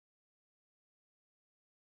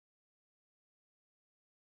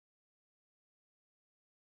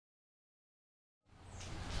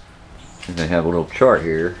They have a little chart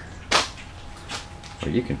here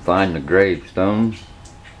where you can find the gravestone,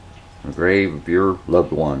 the grave of your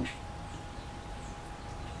loved one.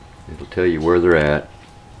 It'll tell you where they're at.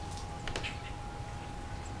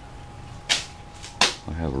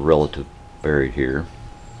 I have a relative buried here,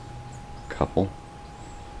 a couple.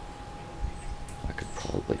 I could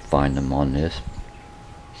probably find them on this.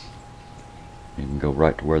 You can go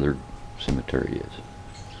right to where their cemetery is.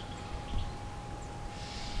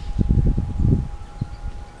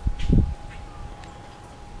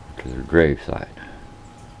 To their gravesite.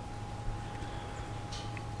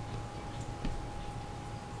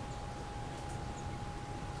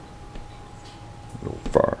 A little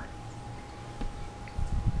far.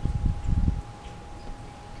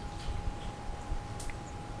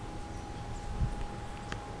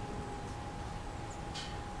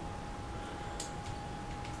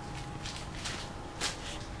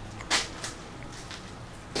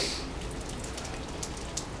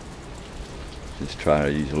 Just try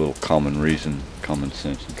to use a little common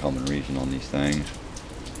sense and common reason on these things.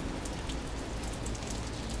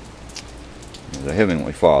 The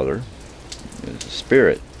Heavenly Father is a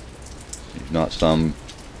spirit. He's not some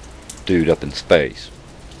dude up in space.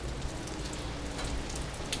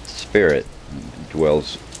 Spirit. He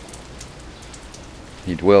dwells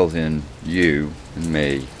in you and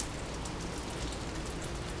me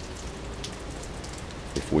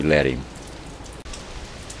if we let him.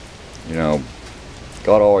 You know,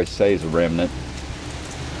 God always saves a remnant,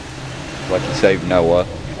 like he saved Noah.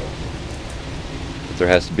 But there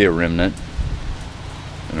has to be a remnant,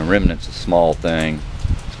 and a remnant's a small thing.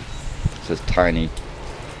 It's a tiny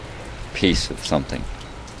piece of something.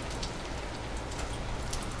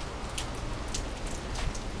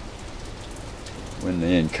 When the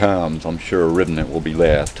end comes, I'm sure a remnant will be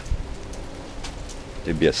left.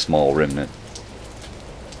 There'll be a small remnant.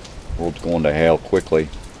 The world's going to hell quickly.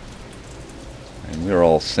 And we're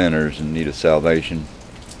all sinners in need of salvation.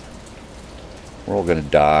 We're all going to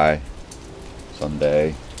die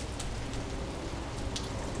someday.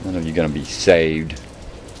 None of you are going to be saved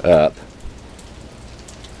up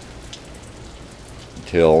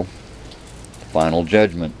until the final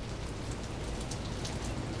judgment.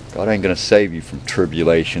 God ain't going to save you from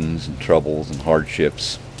tribulations and troubles and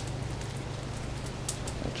hardships.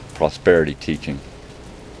 That's prosperity teaching.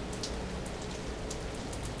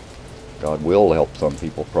 God will help some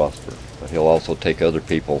people prosper, but he'll also take other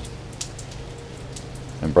people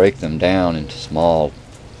and break them down into small,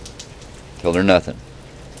 till they're nothing,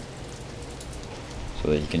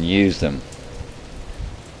 so that he can use them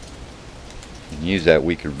and use that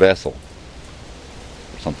weaker vessel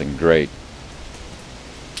for something great.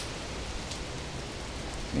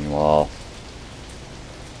 Meanwhile,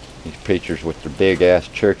 these preachers with their big ass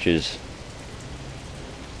churches,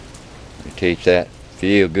 they teach that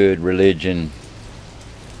feel good religion.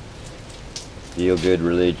 Feel good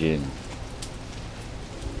religion.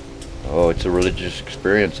 Oh, it's a religious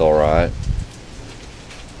experience, alright.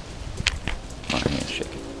 My hand's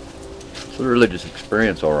shaking. It's a religious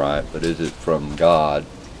experience, alright, but is it from God?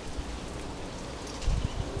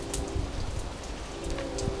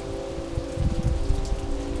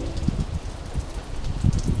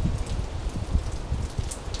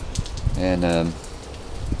 And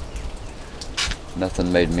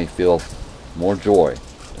nothing made me feel more joy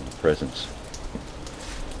than the presence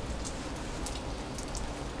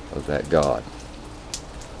of that God.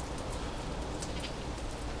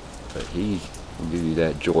 But he will give you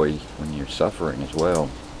that joy when you're suffering as well.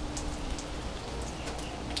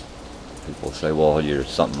 People say, well, there's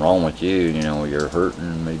something wrong with you, you know, you're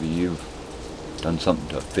hurting, maybe you've done something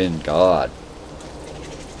to offend God.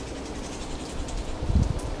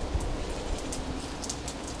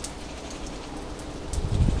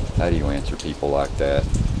 How do you answer people like that?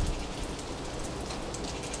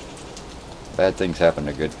 Bad things happen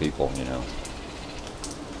to good people, you know.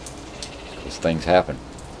 Because things happen.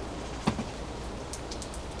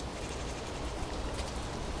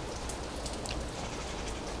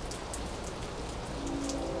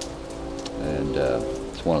 And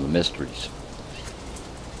it's one of the mysteries.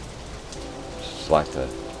 It's like the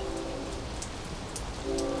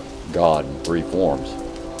God in three forms.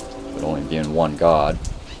 But only being one God.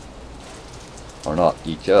 Are not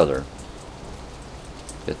each other,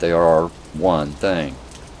 yet they are one thing.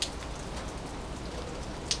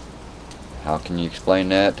 How can you explain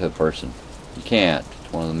that to a person? You can't.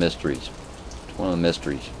 It's one of the mysteries. It's one of the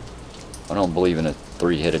mysteries. I don't believe in a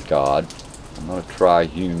three-headed God. I'm not a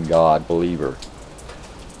triune God believer.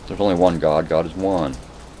 There's only one God. God is one.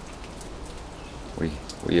 We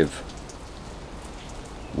have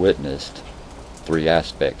witnessed three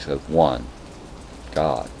aspects of one,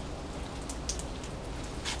 God.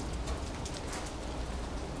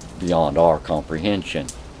 Beyond our comprehension.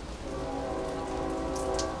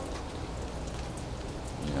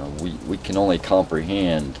 You know, we can only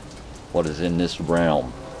comprehend what is in this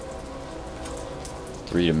realm.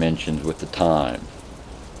 3 dimensions with the time.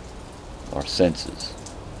 Our senses.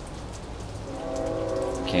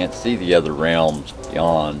 We can't see the other realms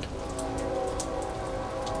beyond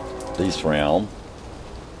this realm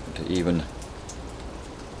to even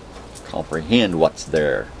comprehend what's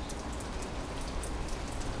there,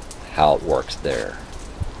 how it works there,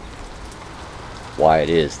 why it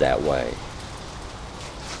is that way.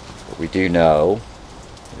 But we do know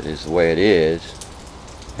it is the way it is,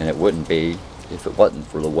 and it wouldn't be if it wasn't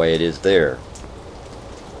for the way it is there.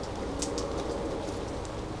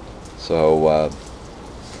 So,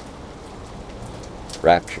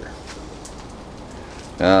 rapture.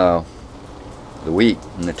 Now, the wheat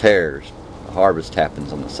and the tares, the harvest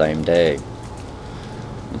happens on the same day.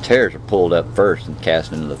 The tares are pulled up first and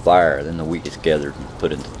cast into the fire, then the wheat is gathered and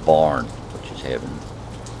put into the barn, which is heaven.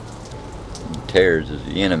 And the tares is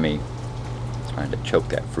the enemy trying to choke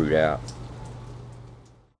that fruit out.